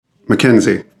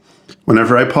Mackenzie,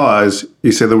 whenever I pause,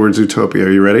 you say the word Zootopia.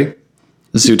 Are you ready?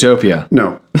 Zootopia.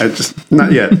 No,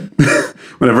 not yet.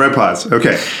 Whenever I pause.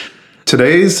 Okay.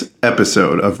 Today's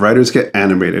episode of Writers Get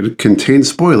Animated contains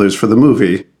spoilers for the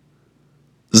movie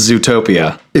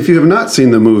Zootopia. If you have not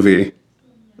seen the movie,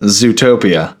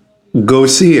 Zootopia. go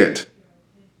see it.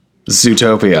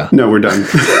 Zootopia. No, we're done.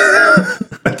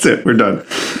 That's it. We're done.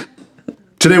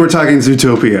 Today we're talking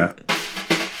Zootopia.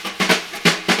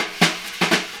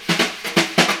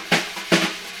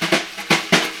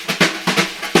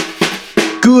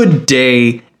 Good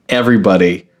day,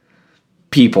 everybody.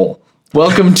 People.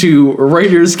 Welcome to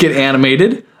Writers Get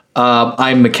Animated.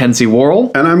 I'm Mackenzie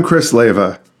Worrell. And I'm Chris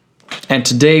Leva. And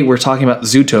today we're talking about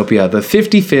Zootopia, the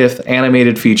 55th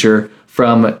animated feature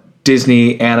from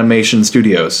Disney Animation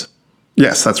Studios.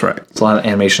 Yes, that's right. There's a lot of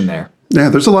animation there. Yeah,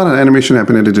 there's a lot of animation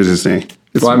happening at Disney.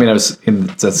 Well, I mean, I was in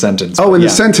the sentence. Oh, in the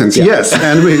sentence, Yeah. yes.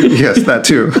 Yes, that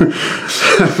too.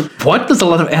 What? There's a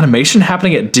lot of animation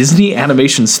happening at Disney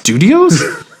Animation Studios?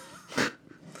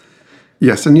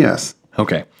 Yes and yes.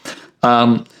 Okay.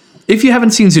 If you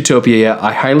haven't seen Zootopia yet,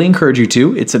 I highly encourage you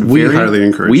to. It's a We highly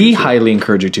encourage you to. highly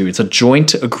encourage you to. It's a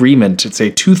joint agreement. It's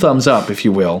a 2 thumbs up, if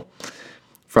you will,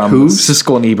 from Hooves?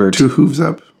 Siskel and Ebert. Two hooves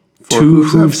up. Four Two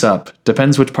hooves up.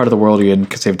 Depends which part of the world you're in,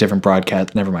 because they have different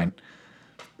broadcasts. Never mind.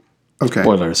 Okay.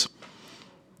 Spoilers.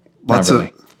 Lots Not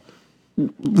really.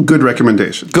 of good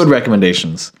recommendations. Good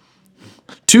recommendations.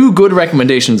 2 good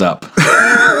recommendations up.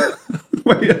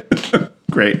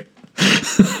 Great.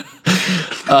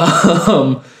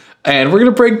 And we're going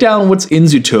to break down what's in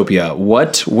Zootopia.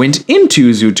 What went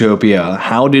into Zootopia?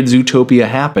 How did Zootopia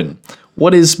happen?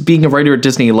 What is being a writer at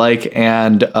Disney like?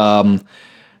 And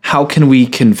how can we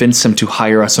convince them to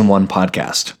hire us in one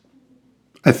podcast?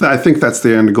 I think that's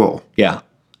the end goal. Yeah,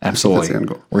 absolutely. That's the end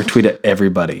goal. We're going to tweet at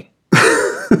everybody.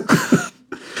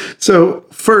 So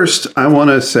first, I want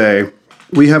to say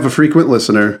we have a frequent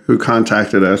listener who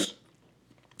contacted us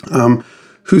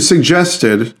who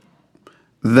suggested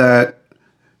that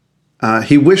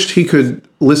he wished he could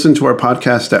listen to our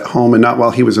podcast at home and not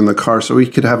while he was in the car, so he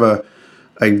could have a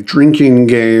drinking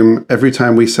game every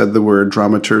time we said the word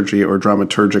dramaturgy or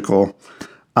dramaturgical.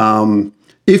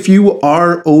 If you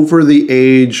are over the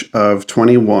age of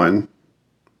 21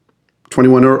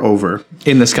 or over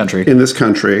In this country.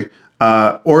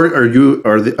 or are you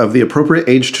of the appropriate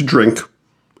age to drink,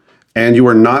 and you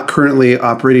are not currently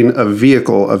operating a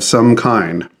vehicle of some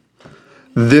kind,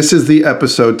 this is the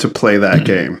episode to play that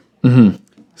game. Mm-hmm.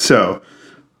 So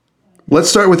let's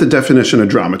start with the definition of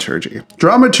dramaturgy.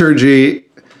 Dramaturgy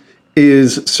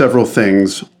is several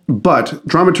things, but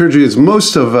dramaturgy is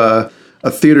most of a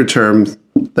theater term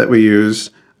that we use.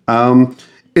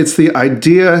 It's the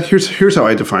idea, here's how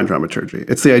I define dramaturgy.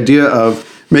 It's the idea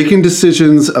of making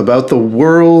decisions about the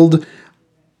world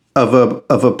of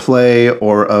a play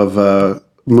or of a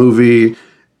movie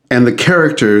and the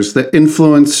characters that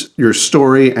influence your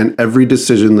story and every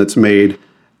decision that's made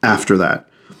after that.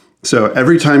 So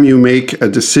every time you make a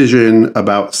decision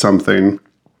about something,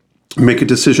 make a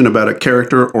decision about a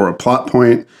character or a plot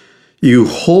point, you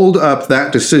hold up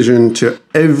that decision to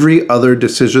every other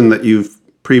decision that you've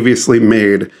previously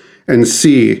made and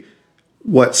see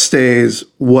what stays,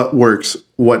 what works,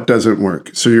 what doesn't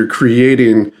work. So you're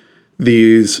creating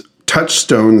these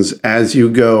touchstones as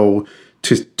you go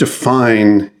to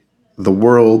define the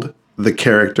world, the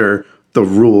character, the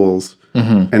rules,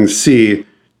 and see,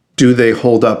 do they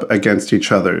hold up against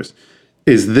each other's?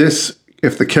 Is this,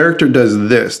 if the character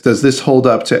does this hold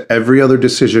up to every other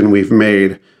decision we've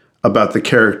made about the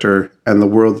character and the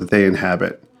world that they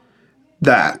inhabit?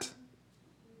 That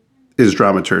is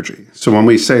dramaturgy. So when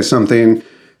we say something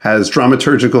has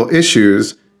dramaturgical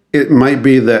issues, it might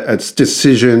be that a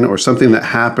decision or something that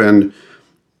happened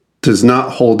does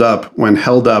not hold up when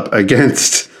held up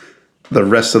against the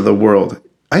rest of the world.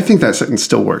 I think that sentence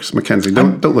still works, Mackenzie.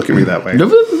 Don't look at me that way.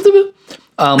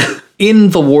 In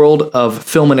the world of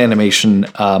film and animation,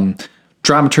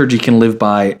 dramaturgy can live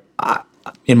by,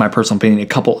 in my personal opinion, a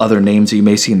couple other names that you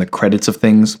may see in the credits of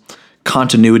things.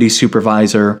 Continuity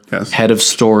supervisor, Yes. head of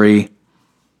story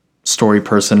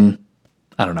person.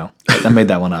 I don't know. I made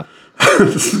that one up.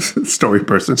 Story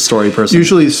person. Story person.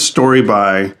 Usually story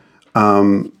by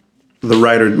the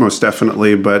writer, most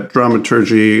definitely, but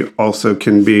dramaturgy also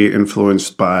can be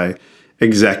influenced by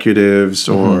executives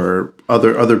or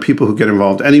other people who get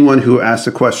involved. Anyone who asks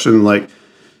a question like,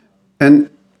 and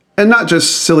not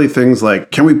just silly things like,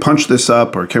 can we punch this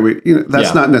up, or can we,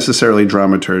 that's not necessarily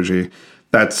dramaturgy.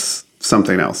 That's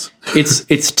something else.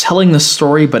 It's telling the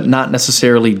story, but not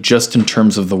necessarily just in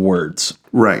terms of the words.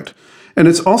 Right. And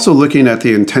it's also looking at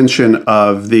the intention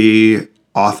of the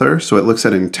author. So it looks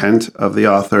at intent of the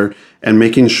author and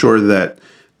making sure that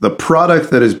the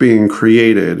product that is being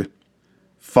created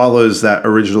follows that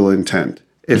original intent.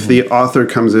 If the author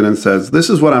comes in and says, this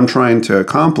is what I'm trying to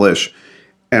accomplish,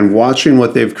 and watching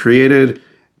what they've created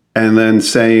and then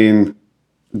saying,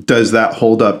 does that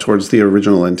hold up towards the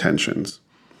original intentions?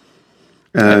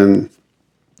 And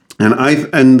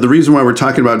the reason why we're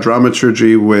talking about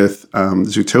dramaturgy with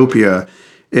Zootopia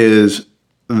is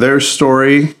their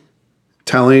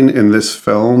storytelling in this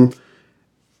film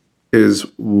is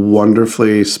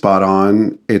wonderfully spot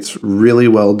on. It's really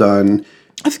well done.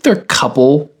 I think there are a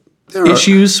couple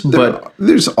issues, but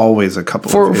there's always a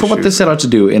couple for issues. what this set out to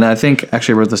do, and I think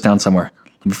actually I wrote this down somewhere.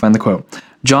 Let me find the quote.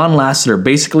 John Lasseter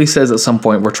basically says at some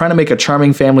point, we're trying to make a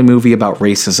charming family movie about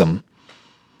racism.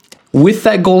 With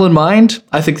that goal in mind,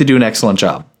 I think they do an excellent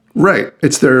job. Right.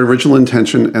 It's their original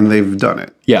intention, and they've done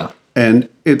it. Yeah. And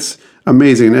it's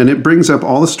amazing. And it brings up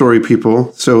all the story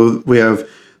people. So we have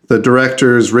the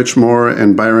directors, Rich Moore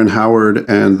and Byron Howard,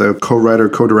 and the co-writer,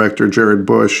 co-director, Jared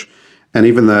Bush, and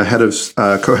even the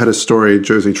co-head of story,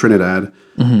 Josie Trinidad,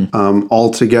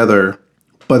 all together.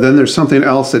 But then there's something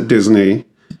else at Disney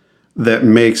that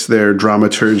makes their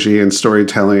dramaturgy and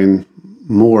storytelling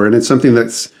more. And it's something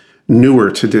that's newer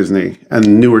to Disney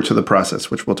and newer to the process,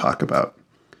 which we'll talk about.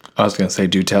 I was going to say,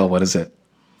 do tell, what is it?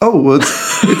 Oh, well,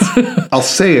 I'll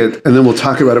say it, and then we'll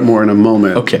talk about it more in a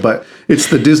moment. Okay. But it's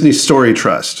the Disney Story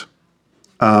Trust,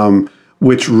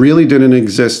 which really didn't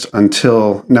exist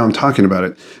until, now I'm talking about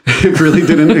it, it really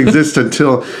didn't exist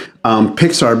until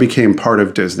Pixar became part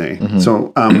of Disney.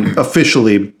 So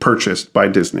officially purchased by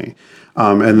Disney.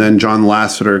 And then John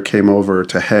Lasseter came over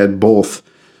to head both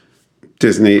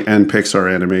Disney and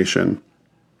Pixar Animation.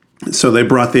 So they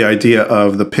brought the idea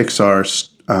of the Pixar,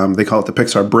 they call it the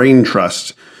Pixar Brain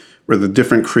Trust, where the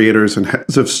different creators and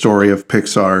heads of story of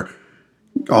Pixar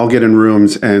all get in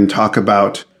rooms and talk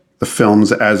about the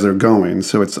films as they're going.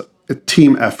 So it's a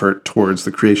team effort towards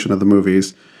the creation of the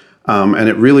movies. And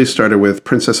it really started with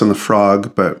Princess and the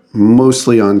Frog, but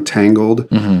mostly on Tangled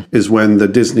is when the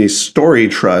Disney Story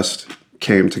Trust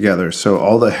came together. So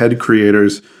all the head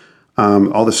creators,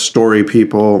 all the story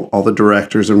people, all the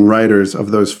directors and writers of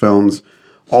those films,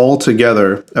 all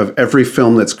together of every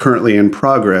film that's currently in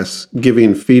progress,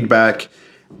 giving feedback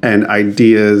and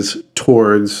ideas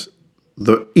towards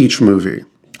each movie.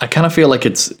 I kind of feel like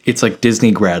it's like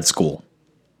Disney grad school.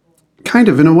 Kind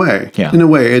of, in a way. Yeah. In a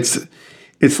way,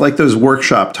 it's like those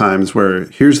workshop times where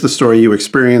here's the story, you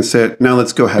experience it, now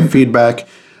let's go have feedback.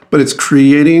 But it's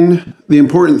creating, the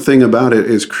important thing about it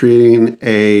is creating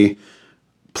a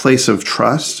place of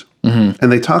trust.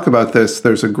 And they talk about this.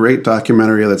 There's a great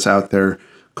documentary that's out there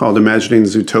called Imagining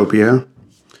Zootopia,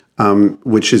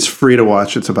 which is free to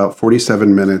watch. It's about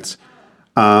 47 minutes.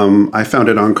 I found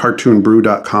it on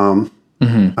cartoonbrew.com,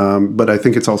 but I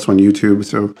think it's also on YouTube.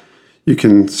 So you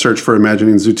can search for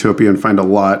Imagining Zootopia and find a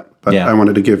lot. But I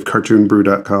wanted to give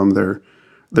cartoonbrew.com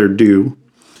their due.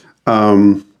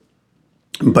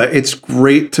 But it's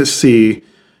great to see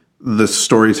the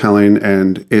storytelling,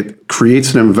 and it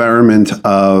creates an environment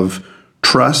of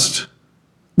trust,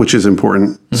 which is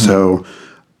important. So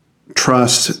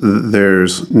trust,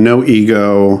 there's no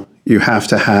ego. You have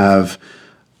to have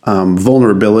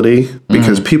vulnerability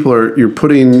because you're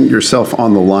putting yourself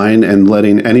on the line and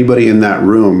letting anybody in that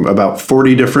room, about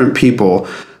 40 different people,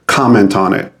 comment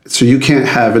on it. So you can't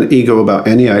have an ego about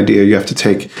any idea. You have to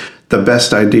take the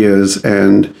best ideas.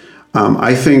 And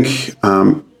I think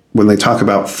when they talk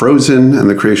about Frozen and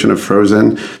the creation of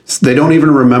Frozen, they don't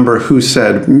even remember who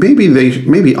said, maybe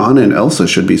Anna and Elsa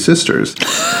should be sisters.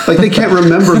 Like, they can't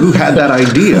remember who had that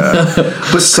idea,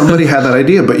 but somebody had that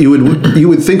idea. But you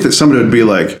would think that somebody would be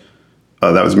like,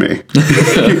 oh, that was me.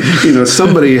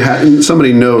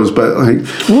 Somebody knows, but like,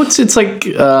 well, it's like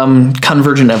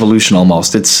convergent evolution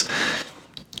almost. It's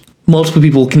multiple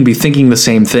people can be thinking the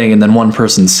same thing, and then one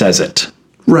person says it.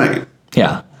 Right.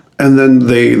 Yeah. And then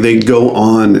they go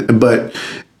on, but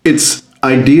it's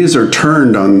ideas are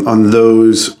turned on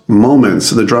those moments.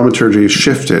 The dramaturgy is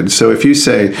shifted. So if you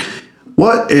say,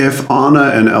 what if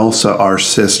Anna and Elsa are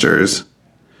sisters?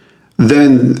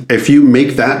 Then if you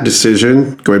make that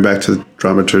decision, going back to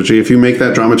dramaturgy, if you make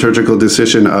that dramaturgical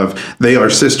decision of they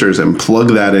are sisters and plug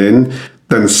that in,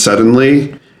 then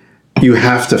suddenly you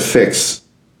have to fix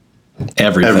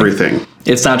everything.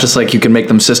 It's not just like you can make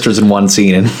them sisters in one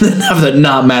scene and have that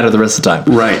not matter the rest of the time.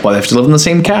 Right. Well, they have to live in the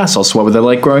same castle, so what were they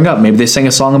like growing up? Maybe they sang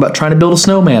a song about trying to build a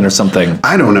snowman or something.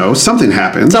 I don't know. Something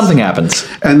happens.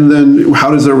 And then how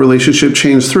does their relationship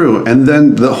change through? And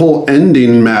then the whole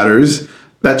ending matters.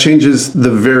 That changes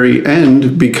the very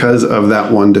end because of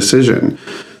that one decision.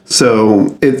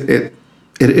 So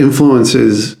it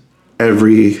influences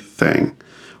everything.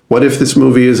 What if this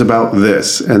movie is about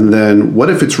this? And then what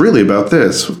if it's really about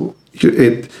this?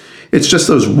 It's just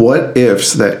those what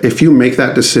ifs that if you make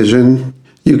that decision,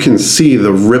 you can see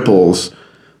the ripples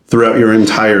throughout your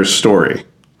entire story.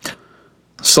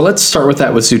 So let's start with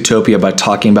that with Zootopia by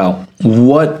talking about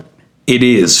what it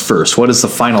is first. What is the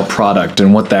final product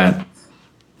and what that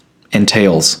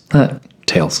entails?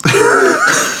 Tails.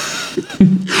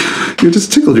 You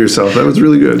just tickled yourself. That was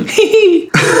really good.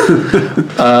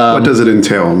 What does it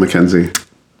entail, Mackenzie?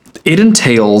 It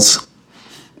entails.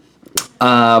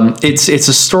 It's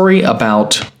a story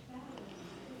about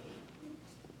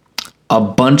a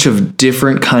bunch of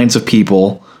different kinds of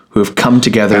people who have come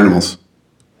together. Animals.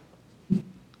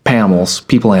 Panimals.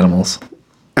 People animals.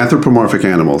 Anthropomorphic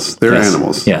animals. They're Yes.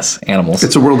 animals. Yes, animals.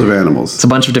 It's a world of animals. It's a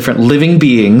bunch of different living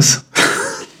beings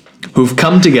who've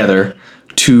come together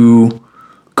to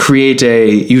create a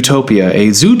utopia, a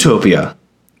zootopia,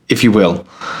 if you will,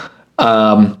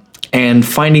 and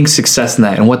finding success in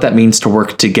that and what that means to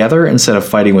work together instead of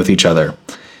fighting with each other.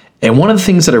 And one of the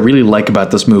things that I really like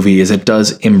about this movie is it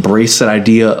does embrace that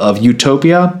idea of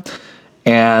utopia.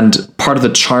 And part of the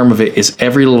charm of it is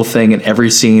every little thing in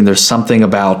every scene, there's something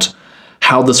about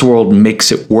how this world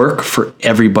makes it work for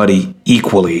everybody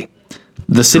equally.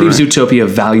 The city of Zootopia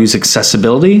values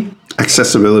accessibility.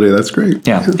 Accessibility, that's great.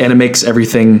 Yeah, and it makes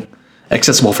everything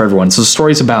accessible for everyone. So the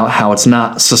story's about how it's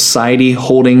not society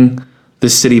holding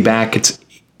this city back. It's,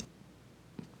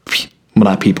 well,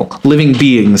 not people, living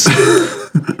beings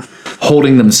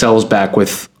holding themselves back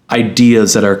with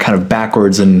ideas that are kind of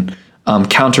backwards and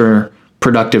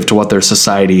counterproductive to what their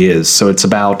society is. So it's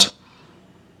about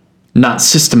not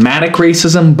systematic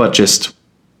racism, but just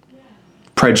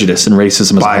prejudice and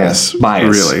racism as Bias, a whole.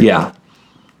 Bias, really. yeah.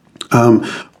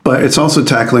 But it's also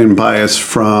tackling bias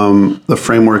from the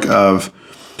framework of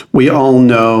we all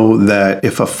know that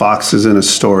if a fox is in a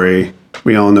story,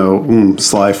 we all know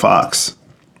sly fox.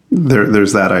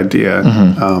 There's that idea,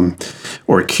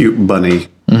 or a cute bunny.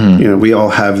 You know, we all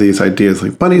have these ideas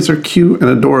like bunnies are cute and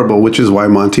adorable, which is why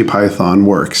Monty Python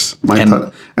works, and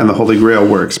the Holy Grail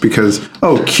works because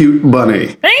cute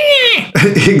bunny.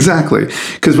 Exactly,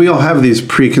 because we all have these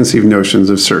preconceived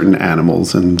notions of certain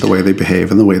animals and the way they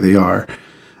behave and the way they are.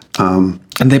 And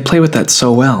they play with that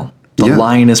so well. The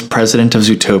lion is president of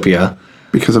Zootopia.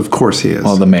 Because of course he is.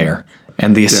 Well, the mayor.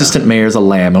 And the assistant mayor is a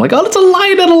lamb. And like, oh, it's a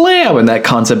lion and a lamb. And that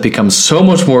concept becomes so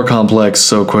much more complex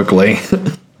so quickly.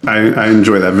 I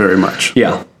enjoy that very much.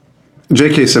 Yeah.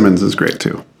 J.K. Simmons is great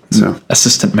too. So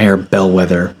Assistant Mayor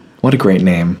Bellwether. What a great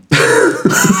name.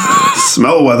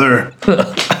 Smellweather.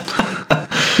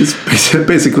 It's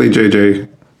basically J.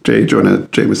 Jonah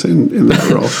Jameson in that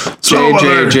role. J.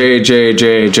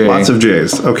 Lots of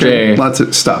J's. Okay.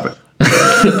 J. Stop it.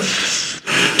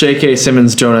 J.K.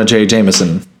 Simmons, Jonah J.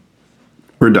 Jameson.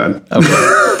 We're done.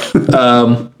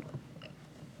 Okay.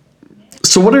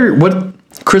 So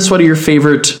Chris, what are your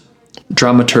favorite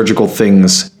dramaturgical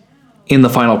things in the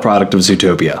final product of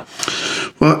Zootopia?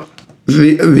 Well,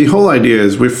 the whole idea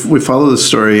is we follow the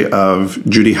story of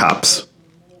Judy Hopps,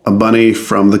 a bunny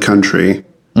from the country,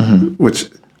 which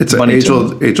it's an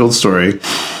age-old story.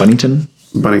 Bunnington?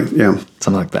 Bunny, yeah.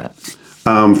 Something like that.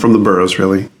 From the Burrows,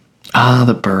 really. Ah,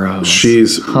 the Burrows.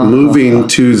 She's moving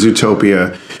to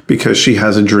Zootopia because she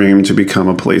has a dream to become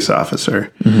a police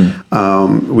officer.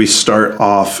 We start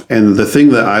off, and the thing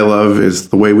that I love is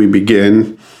the way we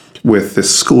begin with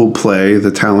this school play,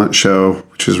 the talent show,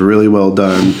 which is really well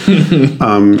done.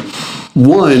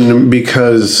 One,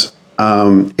 because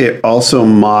it also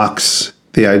mocks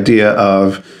the idea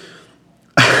of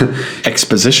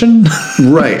exposition.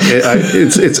 Right.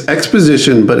 It's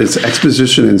exposition, but it's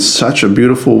exposition in such a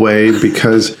beautiful way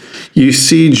because you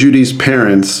see Judy's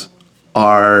parents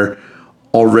are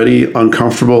already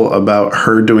uncomfortable about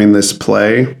her doing this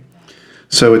play.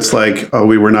 So it's like, oh,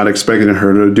 we were not expecting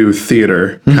her to do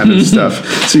theater kind of stuff.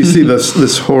 So you see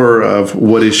this horror of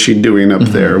what is she doing up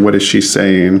there? What is she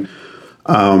saying?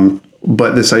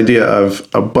 But this idea of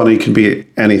a bunny can be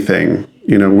anything.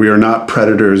 You know, we are not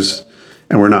predators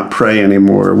and we're not prey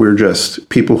anymore. We're just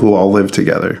people who all live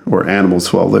together, or animals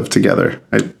who all live together.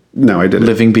 I did it.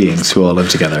 Living beings who all live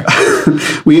together.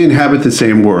 We inhabit the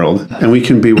same world, and we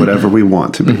can be whatever we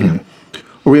want to be.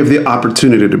 Or we have the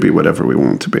opportunity to be whatever we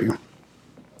want to be.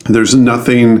 There's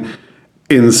nothing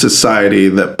in society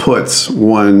that puts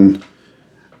one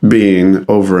being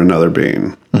over another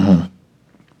being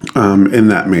in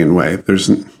that main way. There's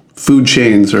food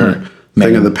chains are a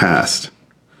thing of the past.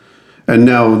 And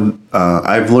now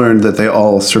I've learned that they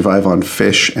all survive on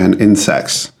fish and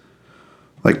insects,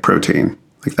 like protein.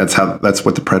 Like that's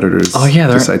what the predators Oh yeah,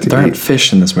 decide to there aren't eat.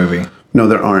 fish in this movie. No,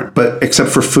 there aren't. But except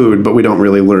for food, but we don't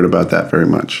really learn about that very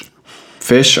much.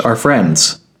 Fish are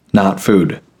friends, not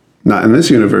food. Not in this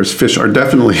universe. Fish are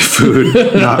definitely food,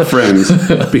 not friends,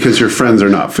 because your friends are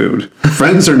not food.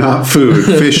 Friends are not food.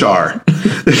 Fish are.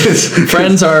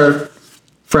 Friends are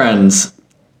friends.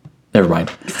 Never mind.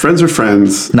 Friends are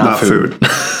friends, not food.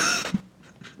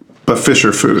 But fish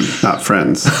are food, not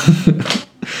friends.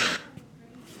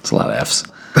 It's a lot of F's.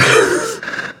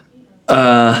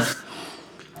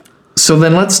 So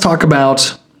then let's talk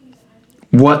about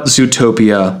what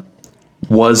Zootopia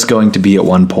was going to be at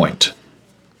one point,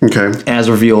 Okay. as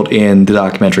revealed in the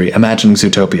documentary Imagining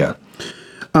Zootopia.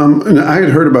 And I had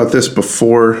heard about this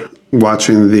before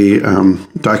watching the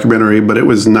documentary, but it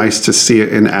was nice to see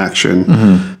it in action.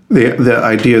 The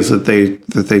ideas that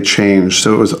they changed.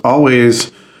 So it was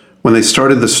always, when they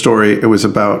started the story, it was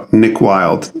about Nick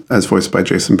Wilde, as voiced by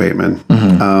Jason Bateman,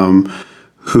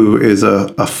 who is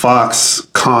a fox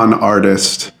con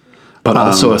artist. But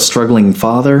also a struggling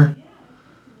father.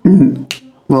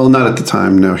 Well, not at the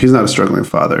time. No, he's not a struggling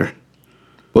father.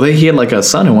 Well, he had like a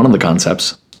son in one of the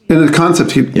concepts. In the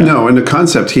concept,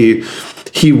 he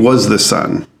was the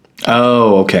son.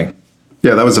 Oh, okay.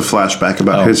 Yeah, that was a flashback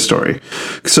about his story.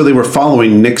 So they were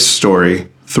following Nick's story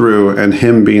through and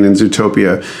him being in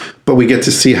Zootopia, but we get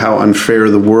to see how unfair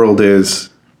the world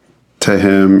is to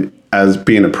him as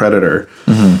being a predator.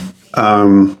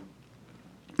 And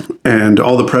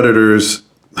all the predators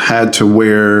had to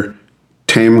wear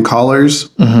tame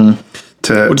collars.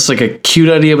 Which is like a cute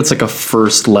idea, but it's like a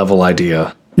first level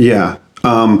idea. Yeah.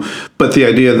 But the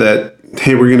idea that,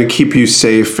 hey, we're going to keep you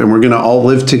safe and we're going to all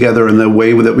live together, and the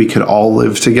way that we could all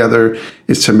live together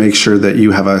is to make sure that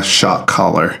you have a shock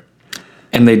collar.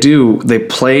 And they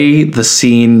play the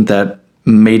scene that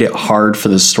made it hard for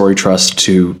the Story Trust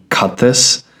to cut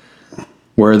this,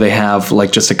 where they have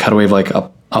like just a cutaway of like a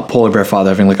polar bear father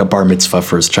having like a bar mitzvah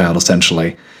for his child,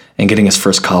 essentially, and getting his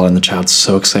first collar, and the child's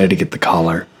so excited to get the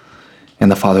collar.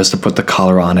 And the father has to put the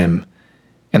collar on him.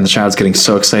 And the child's getting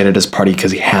so excited at his party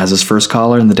because he has his first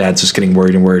collar, and the dad's just getting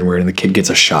worried, and the kid gets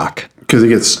a shock. Because he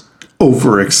gets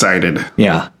overexcited.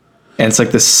 Yeah. And it's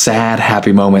like this sad,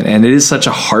 happy moment. And it is such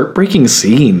a heartbreaking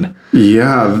scene.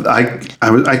 Yeah,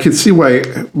 I could see why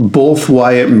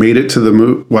it made it to the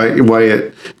movie, why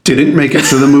it didn't make it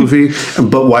to the movie,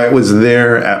 but why it was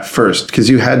there at first. Because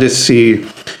you had to see,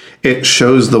 it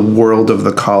shows the world of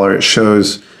the collar. It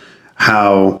shows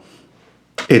how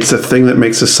it's a thing that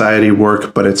makes society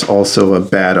work, but it's also a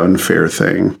bad, unfair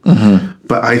thing.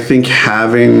 But I think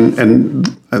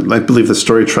and I believe the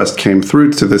Story Trust came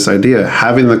through to this idea,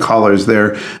 having the collars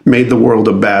there made the world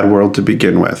a bad world to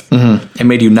begin with. It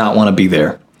made you not want to be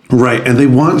there. Right. And they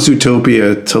want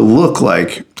Zootopia to look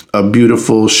like a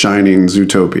beautiful, shining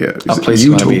Zootopia. A place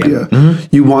you want to be in.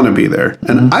 You want to be there.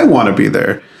 And I want to be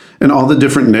there. And all the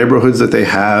different neighborhoods that they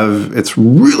have, it's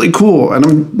really cool.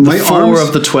 And Four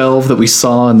of the 12 that we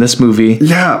saw in this movie.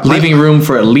 Yeah. Leaving room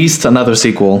for at least another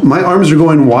sequel. My arms are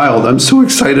going wild. I'm so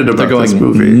excited about this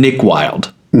movie. Nick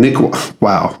Wilde.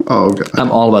 Wow. Oh, God. I'm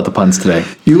all about the puns today.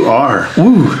 You are.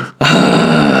 Woo.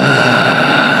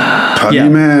 Puggy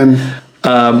man.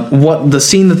 What the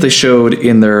scene that they showed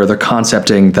in their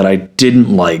concepting that I didn't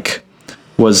like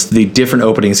was the different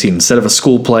opening scene. Instead of a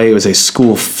school play, it was a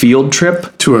school field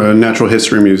trip to a natural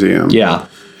history museum. Yeah.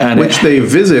 And they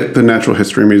visit the Natural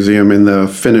History Museum in the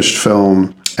finished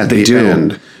film at the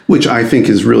end, which I think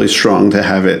is really strong to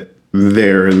have it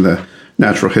there in the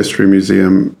Natural History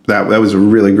Museum. That was a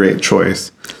really great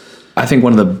choice. I think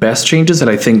one of the best changes that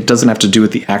I think doesn't have to do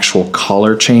with the actual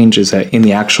collar change is that in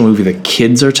the actual movie, the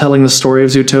kids are telling the story of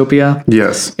Zootopia.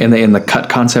 Yes. In the cut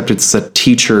concept, it's a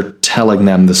teacher telling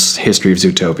them this history of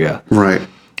Zootopia. Right.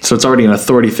 So it's already an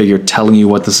authority figure telling you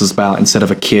what this is about instead of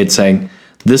a kid saying,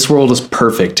 this world is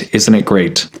perfect, isn't it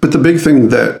great? But the big thing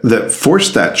that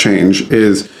forced that change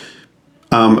is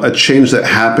a change that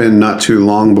happened not too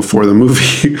long before the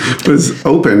movie was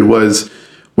opened was,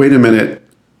 wait a minute,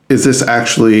 is this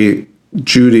actually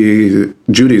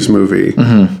Judy's movie?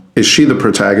 Is she the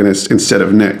protagonist instead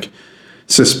of Nick?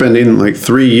 So spending like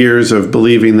 3 years of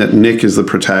believing that Nick is the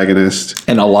protagonist.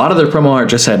 And a lot of their promo art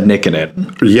just had Nick in it.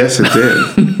 Yes, it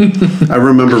did. I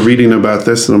remember reading about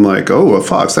this and I'm like, oh, a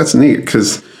fox, that's neat.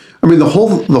 Because, I mean, the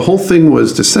whole thing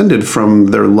was descended from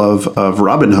their love of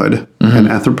Robin Hood and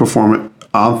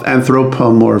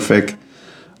anthropomorphic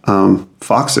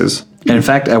foxes. And in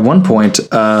fact, at one point,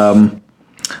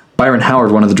 Byron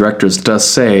Howard, one of the directors, does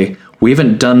say, we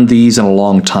haven't done these in a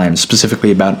long time,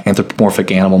 specifically about anthropomorphic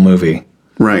animal movie.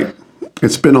 Right.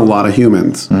 It's been a lot of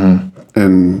humans.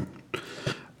 And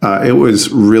it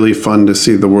was really fun to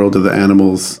see the world of the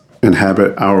animals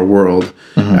inhabit our world.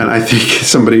 And I think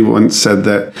somebody once said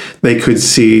that they could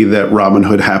see that Robin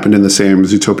Hood happened in the same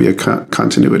Zootopia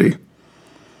continuity.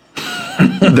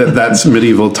 That's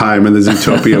medieval time in the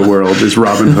Zootopia world is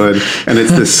Robin Hood, and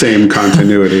it's the same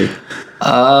continuity.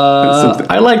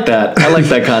 I like that. I like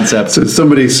that concept. So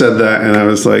somebody said that, and I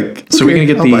was like, So we're going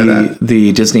to get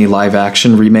the Disney live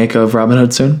action remake of Robin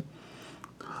Hood soon?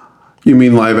 You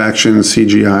mean live action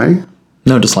CGI?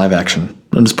 No, just live action.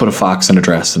 I'll just put a fox in a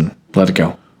dress and let it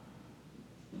go.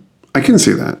 I can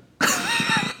see that.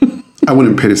 I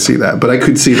wouldn't pay to see that, but I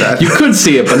could see that. You could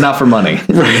see it, but not for money.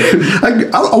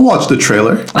 I'll watch the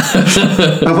trailer.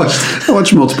 I'll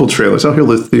watch multiple trailers. I'll hear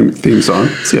the theme song,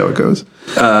 see how it goes.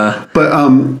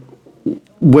 But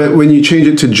when you change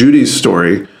it to Judy's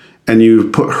story and you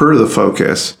put her the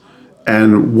focus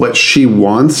and what she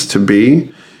wants to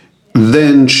be,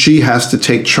 then she has to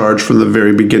take charge from the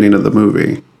very beginning of the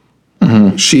movie.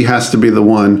 She has to be the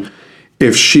one.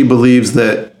 If she believes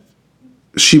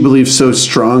so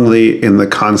strongly in the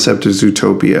concept of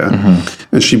Zootopia,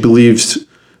 and she believes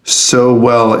so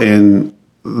well in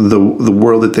the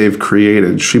world that they've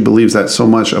created. She believes that so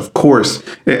much. Of course,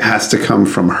 it has to come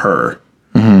from her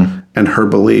and her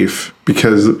belief.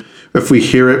 Because if we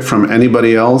hear it from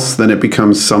anybody else, then it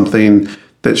becomes something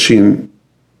that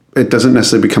it doesn't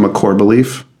necessarily become a core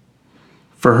belief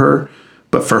for her.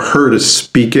 But for her to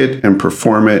speak it and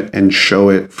perform it and show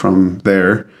it from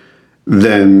there,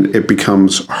 then it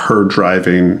becomes her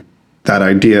driving that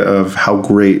idea of how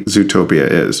great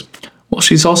Zootopia is. Well,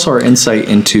 she's also our insight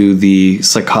into the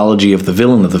psychology of the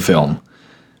villain of the film,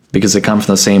 because it comes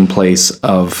from the same place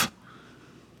of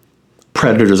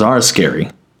predators are scary.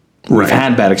 We've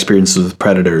had bad experiences with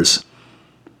predators.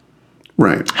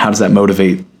 Right. How does that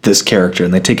motivate this character?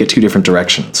 And they take it two different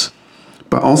directions.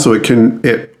 But also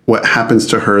what happens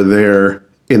to her there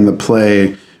in the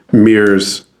play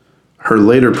mirrors her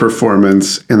later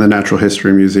performance in the Natural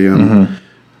History Museum.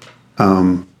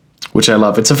 Which I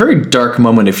love. It's a very dark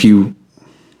moment if you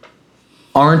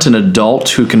aren't an adult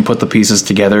who can put the pieces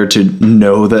together to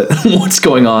know that what's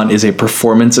going on is a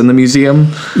performance in the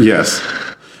museum. Yes.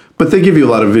 But they give you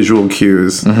a lot of visual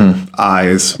cues.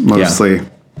 Eyes, mostly. Yeah.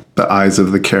 The eyes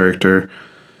of the character.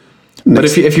 But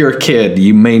if you're a kid,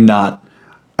 you may not...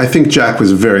 I think Jack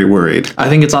was very worried. I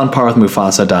think it's on par with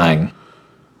Mufasa dying.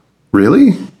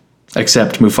 Really?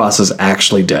 Except Mufasa's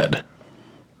actually dead.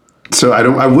 So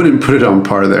I wouldn't put it on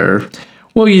par there.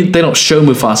 Well, they don't show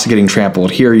Mufasa getting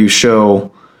trampled. Here you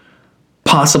show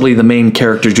possibly the main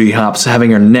character, Judy Hopps,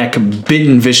 having her neck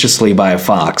bitten viciously by a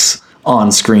fox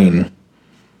on screen.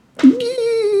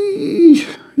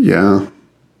 Yeah.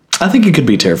 I think it could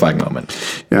be a terrifying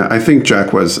moment. Yeah, I think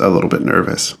Jack was a little bit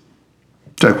nervous.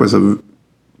 Jack was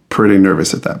pretty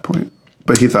nervous at that point.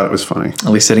 But he thought it was funny. At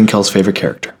least I didn't kill his favorite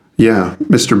character. Yeah,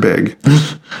 Mr. Big.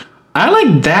 I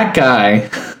like that guy.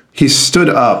 He stood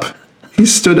up. He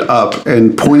stood up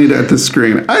and pointed at the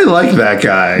screen. I like that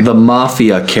guy. The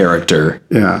mafia character.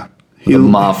 Yeah. He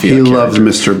loves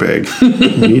Mr. Big.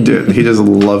 He did. He just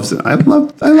loves it. I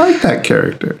like that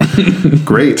character.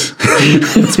 Great.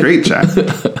 It's great, Jack.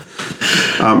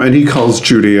 And he calls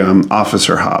Judy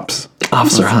Officer Hopps.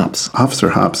 Officer Hopps. Officer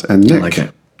Hopps and Nick. I like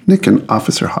it. Nick and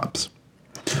Officer Hopps.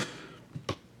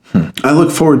 I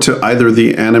look forward to either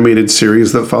the animated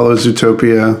series that follows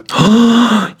Zootopia.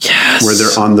 Yes. Where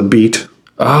they're on the beat.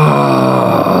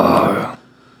 Oh.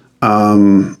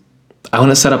 I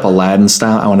want to set up Aladdin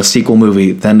style. I want a sequel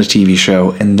movie, then a TV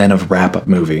show, and then a wrap-up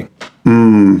movie.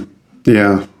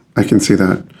 Yeah, I can see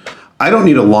that. I don't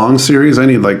need a long series. I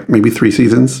need like maybe 3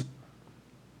 seasons.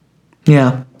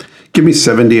 Yeah. Give me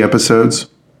 70 episodes.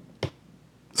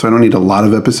 So I don't need a lot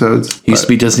of episodes. Used to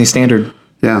be Disney standard.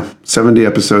 Yeah, 70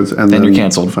 episodes. And then you're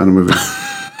canceled. Find a movie.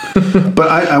 But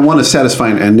I want a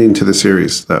satisfying ending to the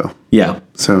series, though. Yeah.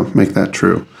 So make that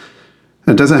true.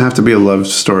 It doesn't have to be a love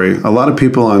story. A lot of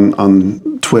people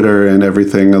on Twitter and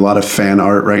everything, a lot of fan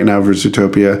art right now for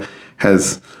Zootopia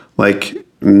has like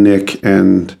Nick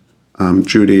and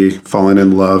Judy falling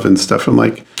in love and stuff. I'm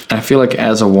like... I feel like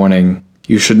as a warning,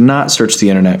 you should not search the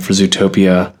internet for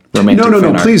Zootopia romantic fan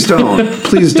art. Please don't.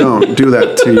 Please don't do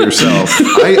that to yourself.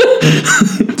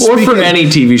 Or for any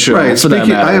TV show, right, for that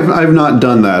matter. I have not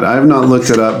done that. I have not looked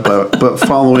it up, but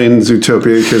following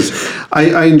Zootopia, because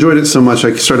I enjoyed it so much,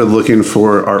 I started looking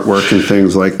for artwork and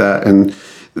things like that, and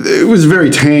it was very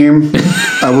tame.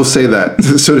 I will say that,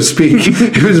 so to speak.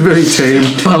 It was very tame.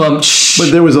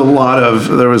 But there was a lot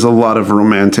of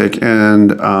romantic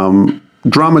and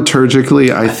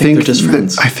dramaturgically, I think they're just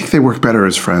friends. I think they work better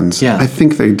as friends. Yeah. I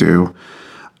think they do.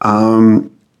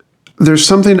 There's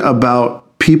something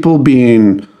about people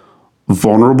being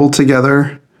vulnerable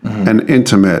together and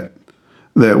intimate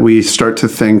that we start to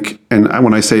think, and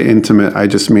when I say intimate, I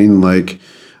just mean like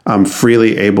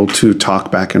freely able to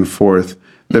talk back and forth,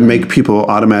 that make people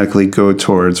automatically go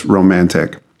towards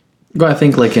romantic. Well, I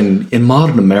think like in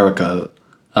modern America,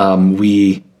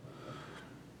 we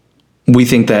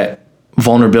think that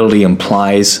vulnerability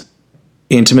implies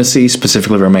intimacy,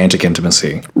 specifically romantic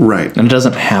intimacy. Right. And it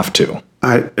doesn't have to.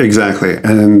 Exactly.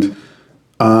 And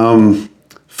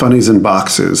funnies in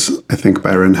boxes. I think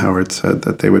Byron Howard said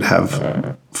that they would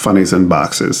have funnies in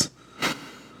boxes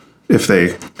if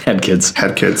they Had kids.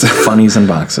 Funnies in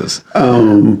boxes.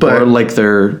 But Or like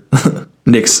their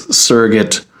Nick's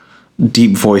surrogate,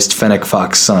 deep-voiced Fennec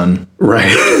Fox son.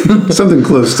 right. Something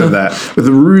close to that. With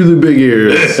really big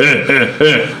ears.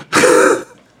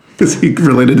 Is he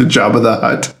related to Jabba the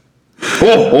Hutt?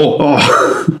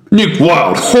 Oh. Nick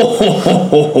Wilde.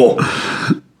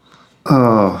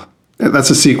 That's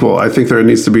a sequel. I think there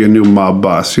needs to be a new mob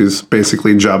boss who's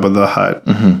basically Jabba the Hutt.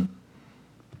 Mm-hmm.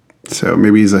 So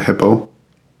maybe he's a hippo.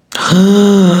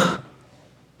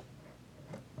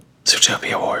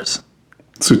 Zootopia Wars.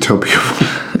 Zootopia.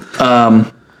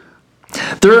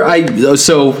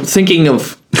 So thinking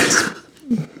of...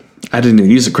 I didn't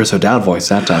even use a Chris O'Dowd voice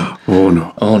that time. Oh,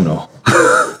 no. Oh, no.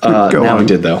 Go now on. we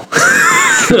did, though.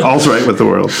 All's right with the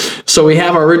world. So we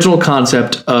have our original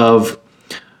concept of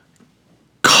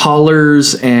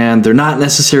collars, and they're not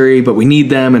necessary, but we need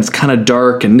them, and it's kind of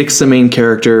dark, and Nick's the main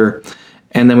character.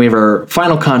 And then we have our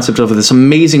final concept of this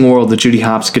amazing world that Judy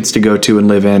Hopps gets to go to and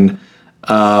live in,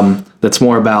 that's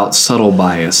more about subtle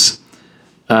bias.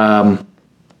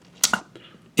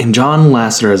 And John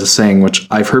Lasseter has a saying, which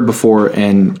I've heard before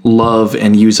and love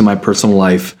and use in my personal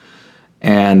life.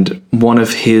 And one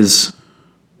of his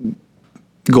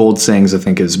gold sayings, I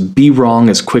think, is be wrong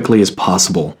as quickly as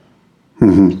possible.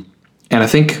 Mm-hmm. And I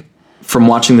think from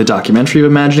watching the documentary of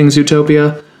Imagining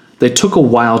Zootopia, they took a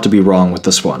while to be wrong with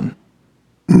this one.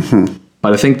 Mm-hmm.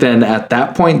 But I think then at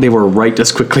that point, they were right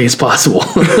as quickly as possible.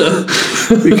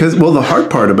 Because, well, the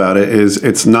hard part about it is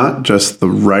it's not just the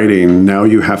writing. Now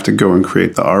you have to go and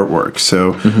create the artwork.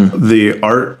 So the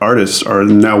artists are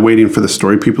now waiting for the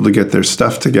story people to get their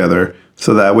stuff together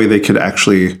so that way they could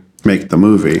actually make the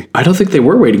movie. I don't think they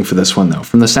were waiting for this one, though.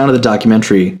 From the sound of the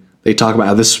documentary, they talk about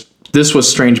how this was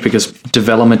strange because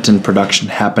development and production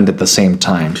happened at the same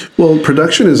time. Well,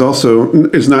 production is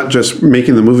not just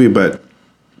making the movie, but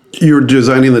you're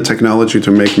designing the technology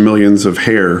to make millions of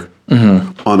hair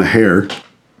on a hair.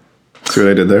 See what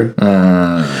I did there?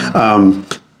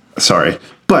 Sorry.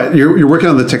 But you're working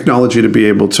on the technology to be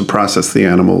able to process the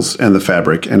animals and the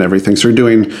fabric and everything. So you're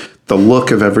doing the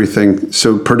look of everything.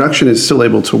 So production is still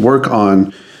able to work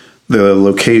on the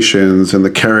locations and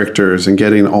the characters and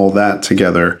getting all that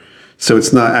together. So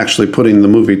it's not actually putting the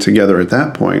movie together at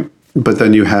that point. But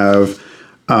then you have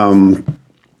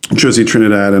Josie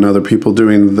Trinidad and other people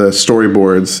doing the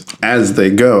storyboards as they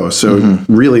go. So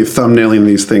really thumbnailing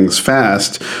these things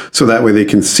fast so that way they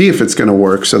can see if it's going to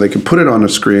work, so they can put it on a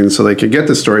screen, so they can get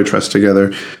the story trust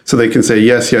together, so they can say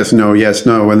yes, yes, no,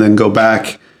 and then go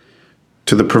back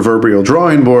to the proverbial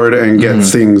drawing board and get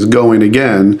things going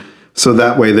again. So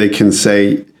that way they can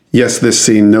say, yes, this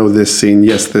scene, no, this scene,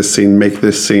 yes, this scene, make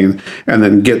this scene, and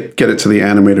then get it to the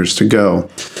animators to go.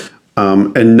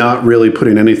 And not really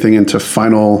putting anything into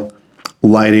final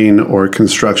lighting or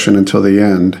construction until the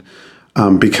end,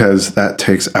 because that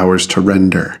takes hours to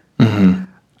render.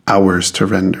 Hours to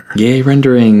render. Yay,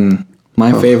 rendering.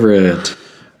 My favorite.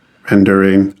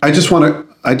 Rendering. I just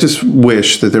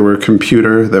wish that there were a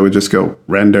computer that would just go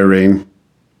rendering.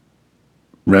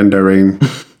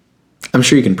 I'm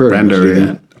sure you can program to do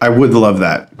that. I would love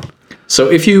that. So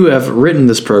if you have written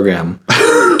this program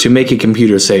to make a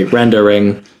computer say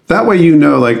rendering, that way you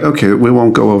know, like, okay, we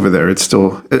won't go over there. It's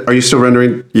still, are you still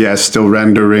rendering? Yes, still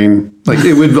rendering. Like,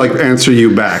 it would, like, answer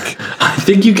you back. I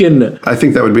think you can... I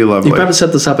think that would be lovely. You probably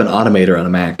set this up in Automator on a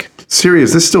Mac. Siri,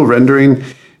 is this still rendering?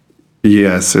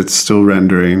 Yes, it's still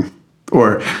rendering.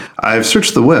 Or, I've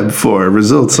searched the web for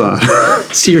results on...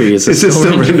 Siri, is this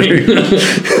still rendering?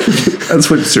 That's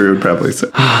what Siri would probably say.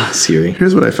 Siri.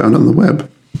 Here's what I found on the web.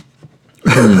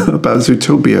 About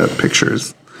Zootopia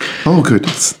pictures. Oh,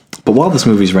 goodness. But while this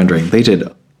movie's rendering, they did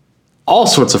all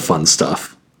sorts of fun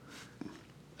stuff.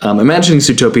 Imagining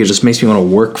Zootopia just makes me want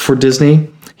to work for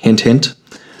Disney. Hint, hint.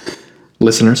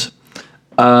 Listeners.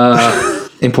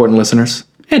 Important listeners.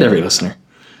 And every listener.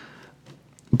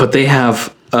 But they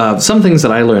have some things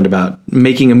that I learned about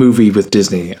making a movie with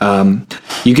Disney.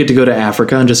 You get to go to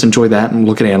Africa and just enjoy that and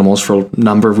look at animals for a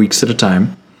number of weeks at a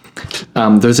time.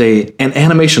 There's an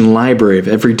animation library of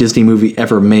every Disney movie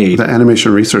ever made. The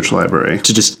Animation Research Library.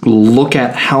 To just look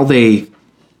at how they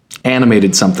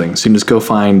animated something. So you can just go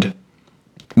find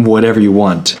whatever you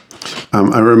want.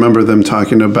 I remember them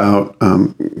talking about,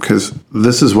 because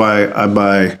this is why I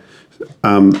buy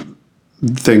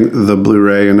the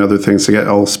Blu-ray and other things to get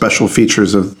all special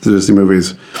features of the Disney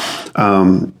movies.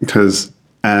 Because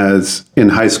as in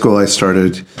high school, I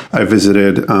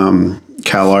visited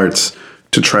Cal Arts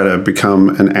to try to become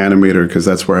an animator because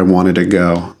that's where I wanted to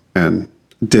go and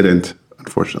didn't,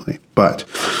 unfortunately. But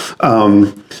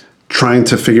trying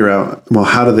to figure out, well,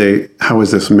 how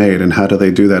is this made and how do they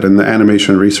do that? In the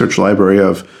animation research library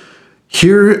of,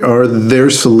 here are their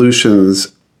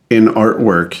solutions in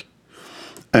artwork.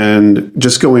 And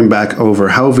just going back over,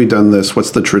 how have we done this?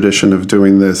 What's the tradition of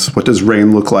doing this? What does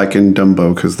rain look like in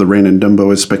Dumbo? Because the rain in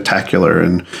Dumbo is spectacular.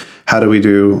 And how do we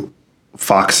do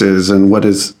foxes? And what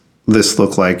does this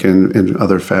look like in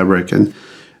other fabric? And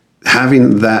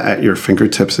having that at your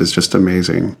fingertips is just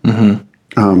amazing.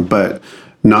 Mm-hmm. But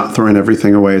not throwing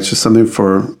everything away. It's just something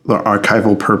for the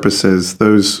archival purposes.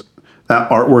 That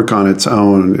artwork on its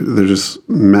own, they're just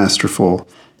masterful.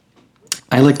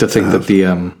 I like to think that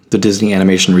the Disney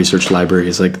Animation Research Library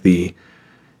is like the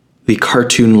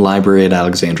cartoon library at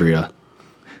Alexandria.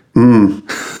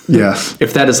 Yes.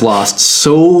 If that is lost,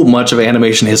 so much of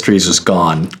animation history is just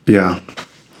gone. Yeah.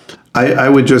 I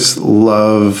would just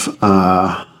love,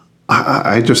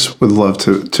 I just would love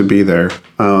to be there.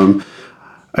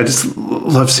 I just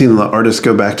love seeing the artists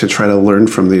go back to try to learn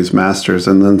from these masters,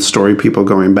 and then story people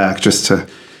going back just to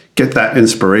get that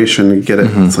inspiration and get it.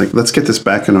 Mm-hmm. It's like, let's get this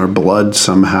back in our blood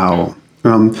somehow.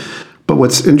 But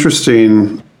what's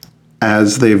interesting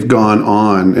as they've gone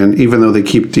on, and even though they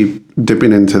keep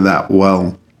dipping into that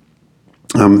well,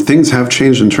 things have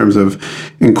changed in terms of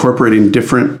incorporating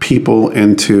different people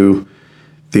into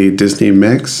the Disney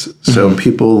mix. Mm-hmm. So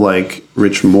people like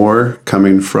Rich Moore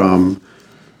coming from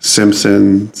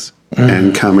Simpsons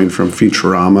and coming from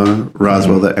Futurama,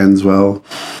 Roswell that Ends Well.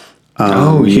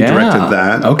 He directed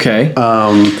that. Okay.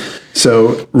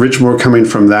 So Rich Moore coming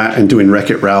from that and doing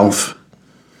Wreck-It Ralph,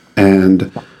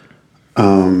 and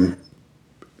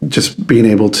just being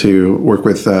able to work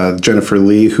with Jennifer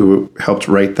Lee, who helped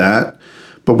write that,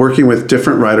 but working with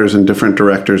different writers and different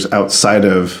directors outside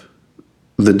of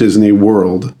the Disney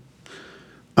world.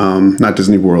 Not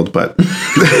Disney World, but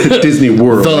Disney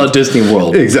World. The Disney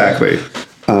World. Exactly.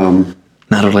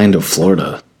 Not Orlando,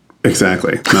 Florida.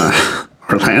 Exactly. Not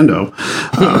Orlando.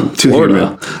 Too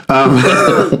Florida.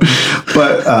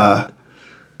 But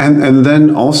and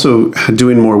then also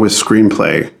doing more with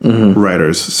screenplay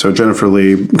writers. So Jennifer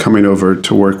Lee coming over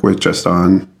to work with just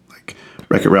on like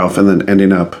Wreck-It Ralph, and then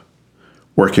ending up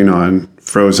working on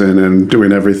Frozen and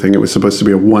doing everything. It was supposed to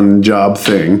be a one-job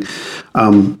thing,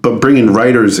 but bringing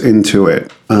writers into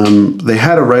it. They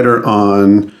had a writer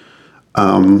on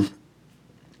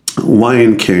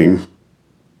Lion King,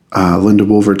 Linda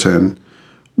Wolverton,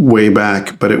 way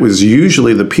back, but it was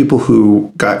usually the people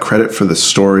who got credit for the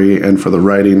story and for the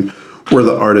writing were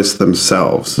the artists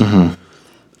themselves.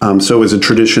 Mm-hmm. So it was a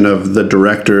tradition of the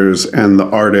directors and the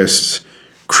artists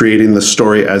creating the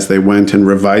story as they went and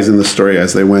revising the story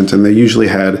as they went. And they usually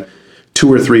had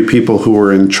 2 or 3 people who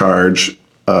were in charge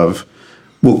of,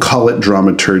 we'll call it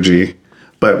dramaturgy,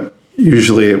 but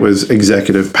usually it was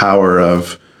executive power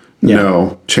of,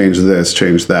 no, change this,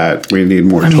 change that. We need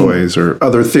more toys or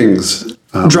other things.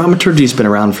 Dramaturgy's been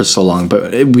around for so long,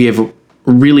 but we have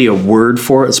really a word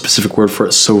for it, a specific word for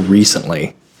it so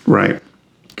recently. Right.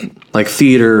 Like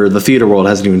the theater world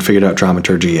hasn't even figured out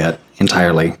dramaturgy yet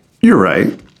entirely. You're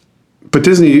right. But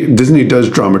Disney does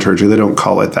dramaturgy. They don't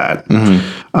call it that.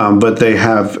 Mm-hmm. But they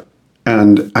have,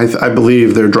 and I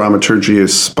believe their dramaturgy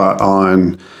is spot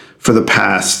on for the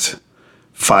past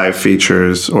 5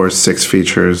 features or 6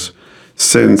 features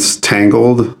since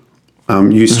Tangled.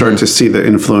 You start to see the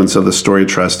influence of the story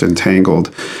trust in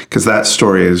Tangled, because that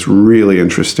story is really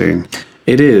interesting.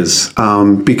 It is.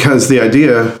 Because the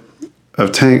idea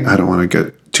of I don't want to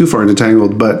get too far into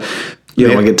Tangled, but... You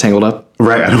don't want to get tangled up?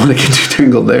 Right, I don't want to get too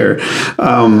tangled there.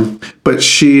 But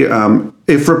she,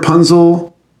 if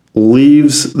Rapunzel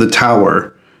leaves the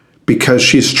tower because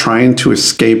she's trying to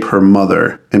escape her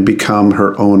mother and become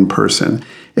her own person,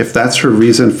 if that's her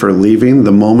reason for leaving,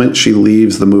 the moment she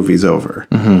leaves, the movie's over.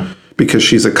 Mm-hmm. Because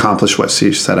she's accomplished what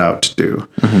she set out to do.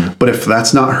 Mm-hmm. But if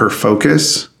that's not her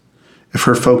focus, if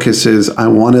her focus is, I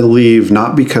want to leave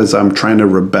not because I'm trying to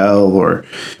rebel or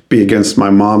be against my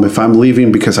mom, if I'm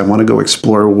leaving because I want to go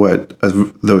explore what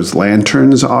those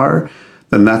lanterns are,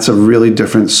 then that's a really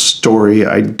different story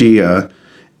idea.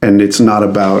 And it's not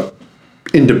about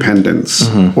independence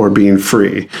or being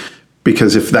free.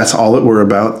 Because if that's all it were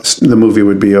about, the movie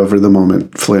would be over the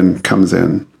moment Flynn comes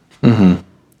in. Mm-hmm.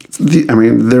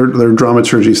 Their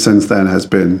dramaturgy since then has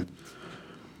been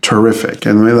terrific.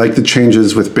 And I like the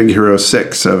changes with Big Hero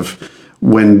 6 of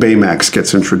when Baymax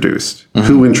gets introduced.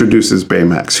 Who introduces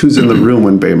Baymax? Who's in the room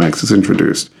when Baymax is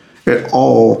introduced? It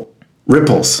all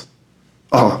ripples.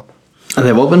 Oh, And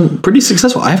they've all been pretty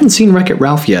successful. I haven't seen Wreck-It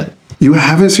Ralph yet. you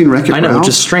haven't seen Wreck-It I know, Ralph? which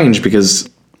is strange because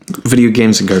video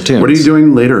games and cartoons. What are you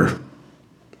doing later?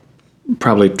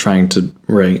 Probably trying to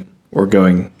write or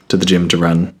going to the gym to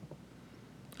run.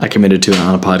 I committed to it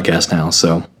on a podcast now,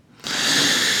 so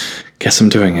guess I'm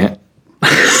doing it.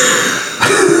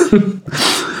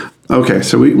 Okay,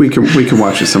 so we can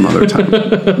watch it some other time.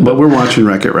 But we're watching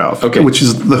Wreck-It Ralph, Okay. which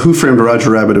is the Who Framed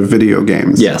Roger Rabbit of video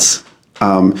games. Yes.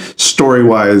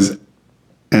 Story-wise,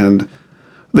 and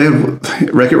they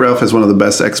have Wreck-It Ralph has one of the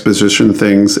best exposition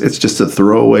things. It's just a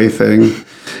throwaway thing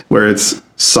where it's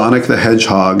Sonic the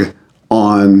Hedgehog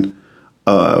on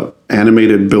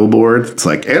animated billboard. It's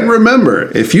like, and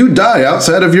remember, if you die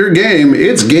outside of your game,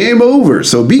 it's game over.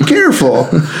 So be careful.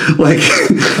 Like,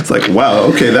 it's like, wow,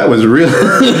 okay, that was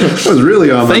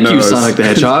really on the Thank you, nose. Sonic the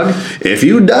Hedgehog. If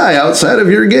you die outside of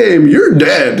your game, you're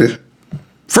dead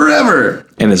forever.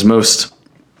 And his most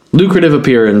lucrative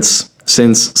appearance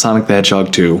since Sonic the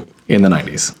Hedgehog 2 in the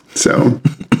 90s. So,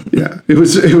 yeah, it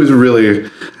was really.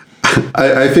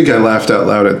 I think I laughed out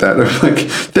loud at that. I'm like,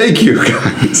 thank you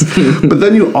guys. But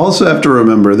then you also have to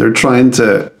remember they're trying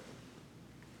to.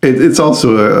 It's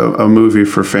also a movie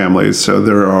for families, so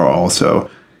there are also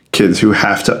kids who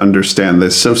have to understand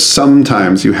this. So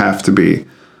sometimes you have to be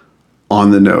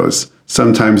on the nose.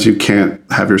 Sometimes you can't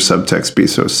have your subtext be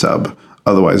so sub.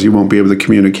 Otherwise, you won't be able to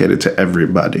communicate it to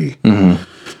everybody. And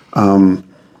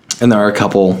there are a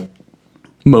couple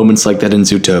moments like that in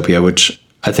Zootopia, which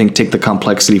I think take the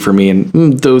complexity for me,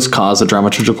 and those cause the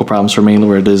dramaturgical problems for me,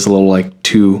 where it is a little like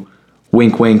too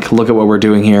wink, wink, look at what we're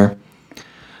doing here.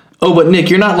 Oh, but Nick,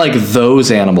 you're not like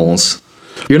those animals.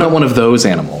 You're not one of those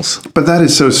animals. But that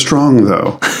is so strong,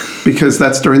 though, because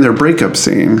that's during their breakup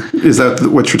scene. Is that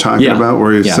what you're talking Yeah. about?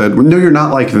 Where he Yeah. said, well, no, you're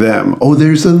not like them. Oh,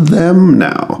 there's a them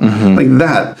now. Like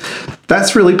that.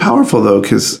 That's really powerful, though,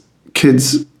 because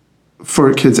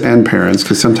for kids and parents,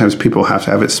 because sometimes people have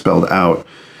to have it spelled out.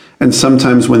 And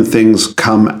sometimes when things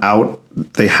come out,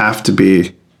 they have to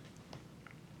be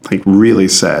like really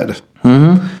said.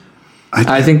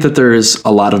 I think that there is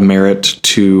a lot of merit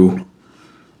to.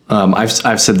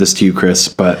 I've said this to you, Chris,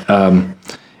 but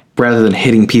rather than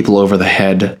hitting people over the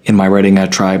head in my writing,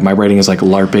 my writing is like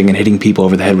LARPing and hitting people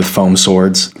over the head with foam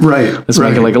swords. Right. Let's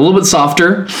make it like a little bit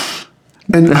softer.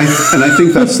 And I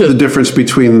think that's the difference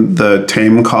between the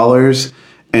tame callers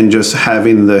and just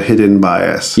having the hidden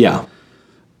bias. Yeah.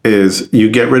 Is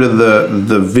you get rid of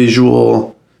the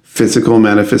visual, physical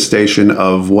manifestation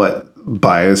of what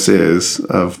bias is,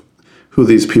 of who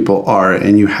these people are,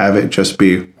 and you have it just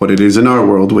be what it is in our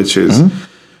world, which is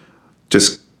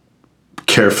just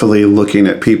carefully looking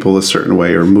at people a certain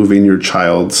way or moving your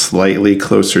child slightly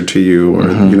closer to you, or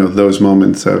those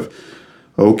moments of,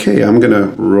 okay, I'm going to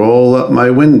roll up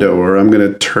my window, or I'm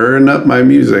going to turn up my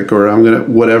music, or I'm going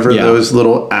to whatever those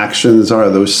little actions are,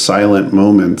 those silent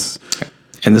moments.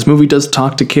 And this movie does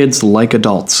talk to kids like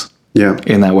adults. Yeah.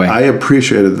 In that way. I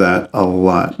appreciated that a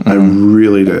lot. I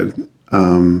really did.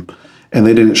 And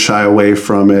they didn't shy away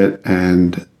from it.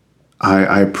 And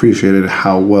I appreciated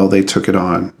how well they took it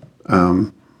on.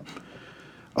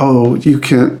 You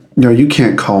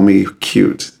can't call me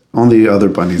cute. Only other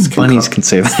bunnies can. Bunnies can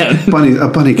say that. A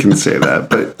bunny can say that,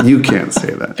 but you can't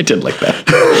say that. I did like that.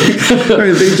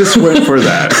 Right, they just went for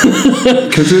that.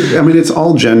 Because, it's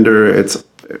all gender. It's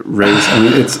race.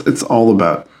 It's all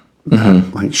about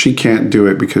that. Like, she can't do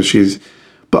it because she's,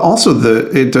 but also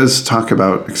it does talk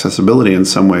about accessibility in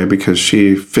some way, because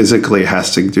she physically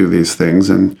has to do these things,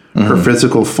 and her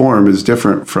physical form is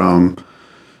different from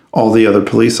all the other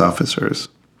police officers.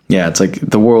 Yeah, it's like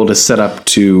the world is set up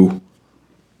to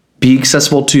be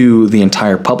accessible to the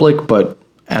entire public, but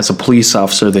as a police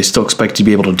officer, they still expect you to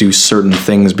be able to do certain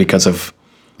things because of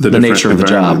the nature of the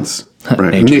job.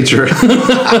 Right. Nature.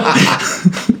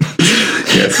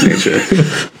 Yes, nature.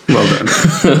 Well done.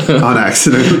 On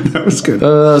accident. That was good.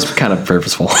 That's kind of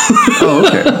purposeful. Oh,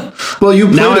 okay. Well, you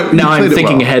played now I'm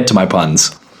thinking well. ahead to my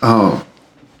puns. Oh.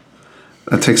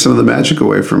 That takes some of the magic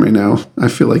away from me now. I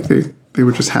feel like they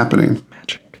were just happening.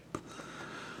 Magic.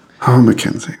 Oh,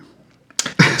 Mackenzie.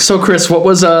 So, Chris, what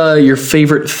was your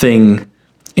favorite thing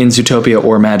in Zootopia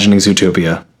or imagining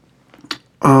Zootopia?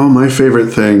 Oh, my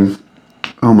favorite thing.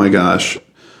 Oh my gosh.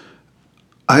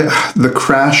 The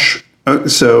Crash.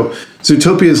 So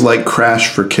Zootopia is like Crash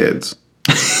for kids.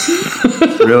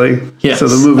 Really? Yes, So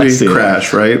the I movie see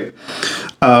Crash, right?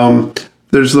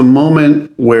 There's the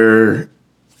moment where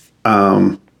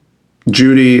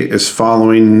Judy is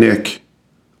following Nick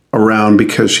around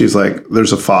because she's like,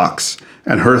 there's a fox.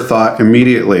 And her thought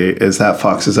immediately is that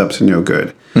fox is up to no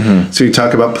good. So you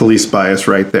talk about police bias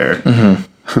right there.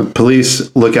 Police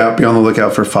be on the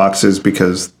lookout for foxes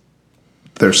because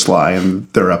they're sly and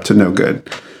they're up to no good.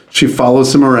 She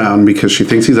follows him around because she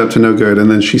thinks he's up to no good. And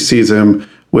then she sees him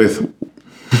with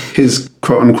his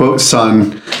quote unquote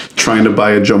son trying to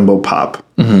buy a jumbo pop.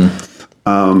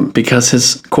 Because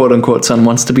his quote unquote son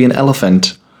wants to be an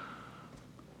elephant.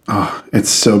 Oh, it's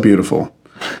so beautiful.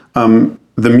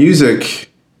 The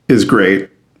music is great.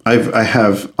 I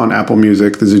have on Apple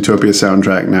Music the Zootopia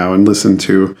soundtrack now and listen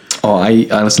to. Oh,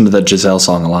 I listen to that Giselle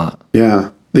song a lot.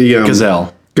 Yeah, the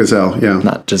Gazelle. Gazelle, yeah,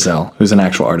 Not Giselle, who's an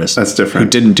actual artist. That's different. Who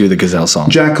didn't do the Gazelle song.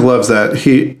 Jack loves that.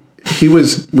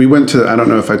 We went to, I don't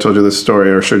know if I told you this story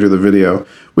or showed you the video.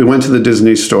 We went to the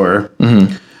Disney store.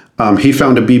 He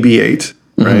found a BB-8,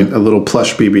 right? A little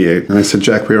plush BB-8. And I said,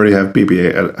 Jack, we already have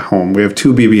BB-8 at home. We have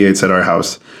 2 BB-8s at our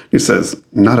house. He says,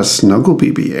 not a snuggle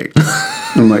BB-8.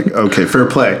 I'm like, okay, fair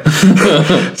play.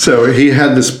 So he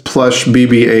had this plush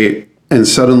BB-8 and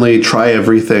suddenly Try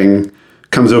Everything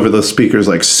comes over the speakers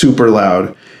like super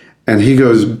loud. And he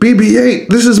goes, BB-8,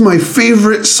 this is my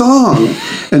favorite song.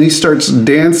 And he starts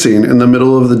dancing in the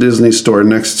middle of the Disney store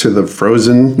next to the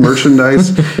Frozen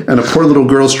merchandise. And a poor little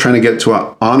girl's trying to get to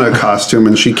an Anna costume,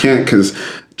 and she can't because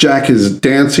Jack is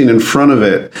dancing in front of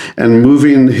it and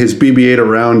moving his BB-8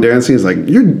 around dancing. He's like,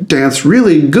 you dance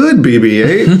really good,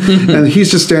 BB-8. And he's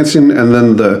just dancing. And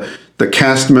then the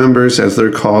cast members, as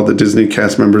they're called, the Disney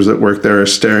cast members that work there, are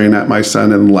staring at my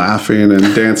son and laughing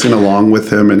and dancing along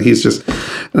with him. And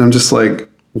I'm just like,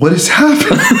 what is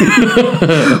happening?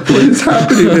 What is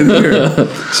happening in here?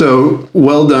 So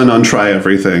well done on Try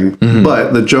Everything.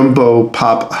 But the Jumbo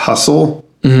Pop Hustle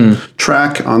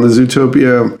track on the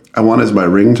Zootopia, I want as my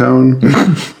ringtone.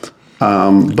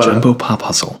 Jumbo Pop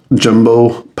Hustle.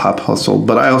 Jumbo Pop Hustle.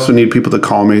 But I also need people to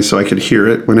call me so I could hear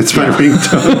it when it's my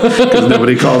ringtone because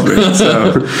nobody calls me.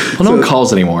 Well, no one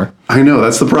calls anymore. I know,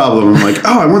 that's the problem. I'm like,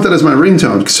 I want that as my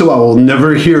ringtone so I will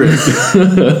never hear it.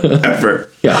 Ever.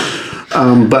 Yeah.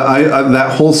 But I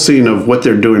that whole scene of what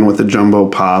they're doing with the Jumbo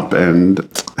Pop and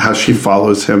how she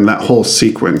follows him, that whole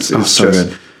sequence is so just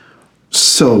good.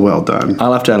 so well done.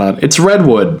 I'll have to add on. It's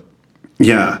Redwood.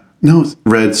 Yeah. No, it's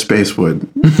Red Spacewood.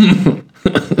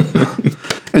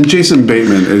 And Jason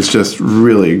Bateman is just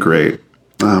really great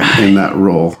in that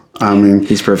role. I mean,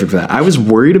 He's perfect for that. I was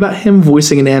worried about him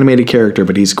voicing an animated character,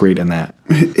 but he's great in that.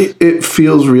 it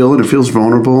feels real and it feels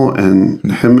vulnerable. And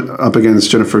him up against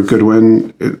Jennifer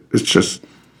Goodwin, it's just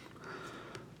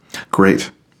great.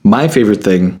 My favorite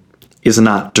thing is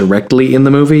not directly in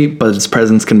the movie, but its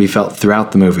presence can be felt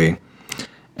throughout the movie.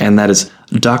 And that is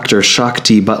Dr.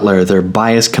 Shakti Butler, their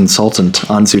bias consultant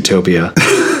on Zootopia.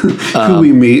 Who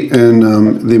we meet in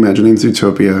the Imagining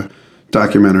Zootopia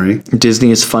documentary. Disney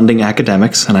is funding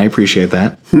academics, and I appreciate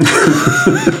that.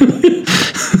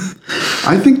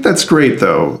 I think that's great,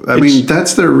 though. I mean,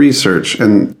 that's their research.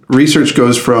 And research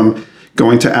goes from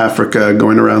going to Africa,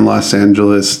 going around Los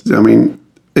Angeles. I mean,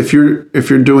 if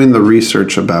you're doing the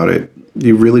research about it,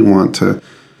 you really want to,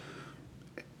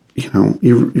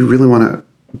 you really want to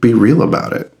be real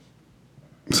about it.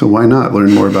 So why not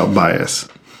learn more about bias?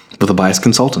 With a bias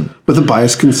consultant. With a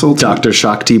bias consultant. Dr.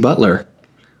 Shakti Butler.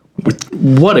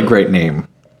 What a great name.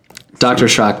 Dr.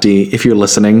 Shakti, if you're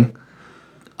listening,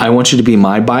 I want you to be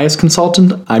my bias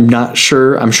consultant. I'm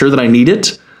sure that I need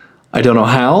it. I don't know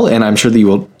how, and I'm sure that you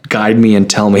will guide me and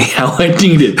tell me how I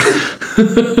need it.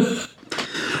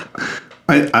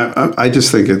 I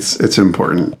just think it's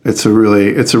important. It's a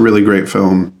really great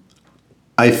film.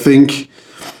 I think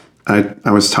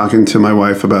I was talking to my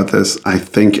wife about this. I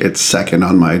think it's second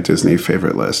on my Disney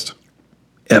favorite list.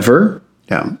 Ever?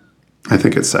 Yeah, I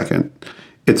think it's second.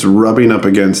 It's rubbing up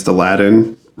against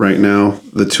Aladdin right now.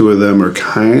 The two of them are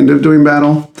kind of doing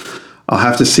battle. I'll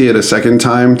have to see it a second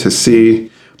time to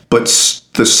see, but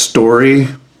the story,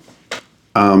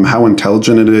 how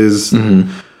intelligent it is,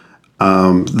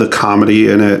 the comedy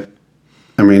in it.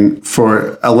 I mean,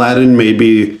 for Aladdin,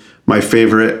 maybe my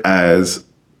favorite as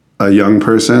a young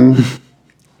person.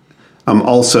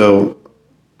 Also,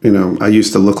 I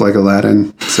used to look like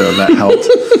Aladdin, so that helped.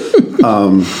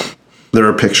 There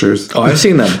are pictures. Oh, I've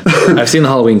seen them. I've seen the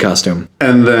Halloween costume.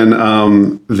 And then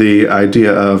the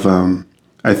idea of,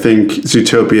 I think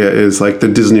Zootopia is like the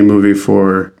Disney movie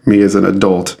for me as an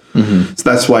adult. So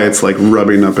that's why it's like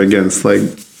rubbing up against, like,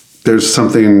 there's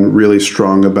something really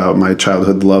strong about my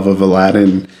childhood love of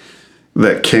Aladdin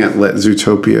that can't let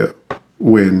Zootopia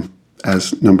win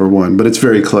as number one, but it's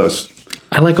very close.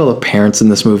 I like all the parents in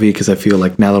this movie because I feel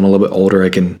like now that I'm a little bit older, I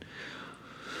can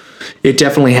It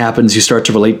definitely happens. You start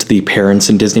to relate to the parents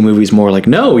in Disney movies more like,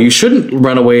 no, you shouldn't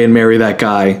run away and marry that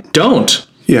guy. Don't.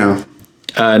 Yeah.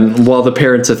 And while the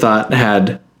parents I thought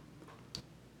had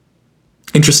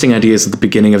interesting ideas at the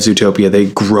beginning of Zootopia, they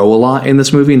grow a lot in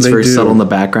this movie. And it's very do. subtle in the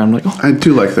background. Like, oh, I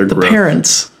do like their growth.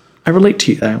 parents. I relate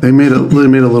to you. They made a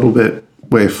little bit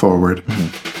way forward.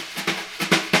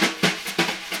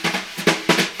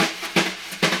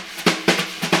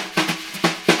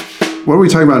 What are we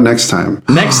talking about next time?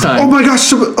 Next time. Oh my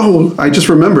gosh! I just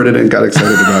remembered it and got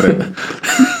excited about it.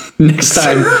 Next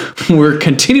time, we're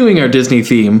continuing our Disney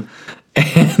theme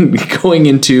and going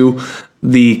into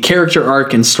the character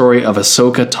arc and story of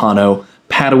Ahsoka Tano,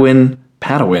 Padawan.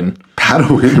 Wow.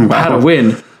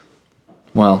 Padawan.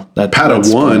 Well, that's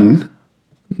Padawan.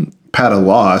 Pada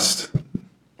lost.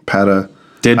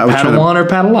 Did Padawan or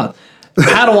Padawan?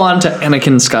 Padawan to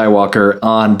Anakin Skywalker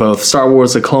on both Star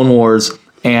Wars The Clone Wars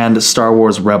and Star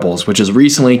Wars Rebels, which has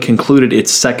recently concluded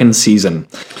its second season.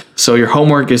 So your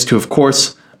homework is to, of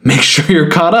course, make sure you're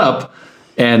caught up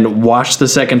and watch the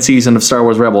second season of Star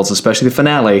Wars Rebels, especially the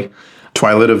finale.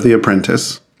 Twilight of the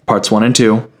Apprentice. Parts 1 and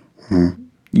 2.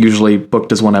 Usually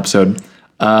booked as one episode.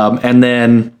 And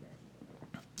then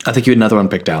I think you had another one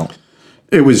picked out.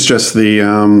 It was just the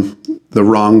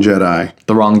Wrong Jedi.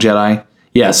 The Wrong Jedi.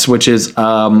 Yes, which is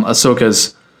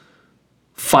Ahsoka's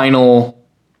final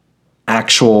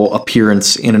actual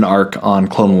appearance in an arc on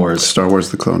Clone Wars. Star Wars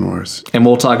The Clone Wars. And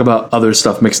we'll talk about other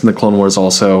stuff mixed in the Clone Wars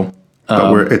also.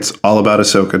 But it's all about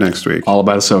Ahsoka next week. All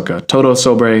about Ahsoka. Todo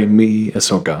sobre mi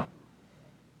Ahsoka.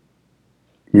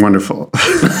 Wonderful.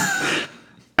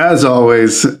 As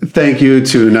always, thank you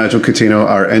to Nigel Coutinho,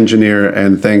 our engineer,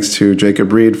 and thanks to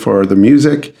Jacob Reed for the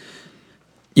music.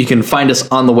 You can find us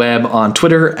on the web on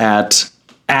Twitter at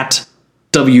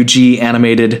WG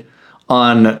Animated,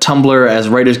 on Tumblr as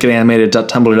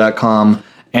writersgetanimated.tumblr.com,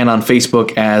 and on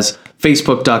Facebook as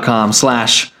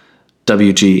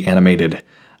facebook.com/WG Animated.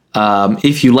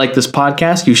 If you like this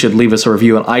podcast, you should leave us a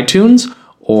review on iTunes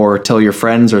or tell your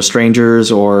friends or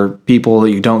strangers or people that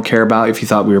you don't care about. If you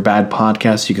thought we were bad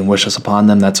podcasts, you can wish us upon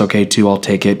them. That's okay too. I'll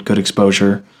take it. Good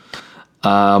exposure.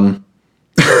 Wonderful.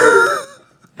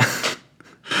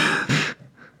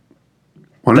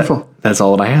 That's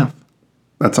all that I have.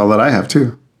 That's all that I have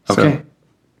too. Okay. So,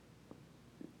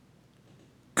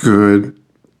 good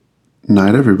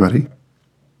night, everybody.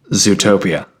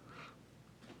 Zootopia.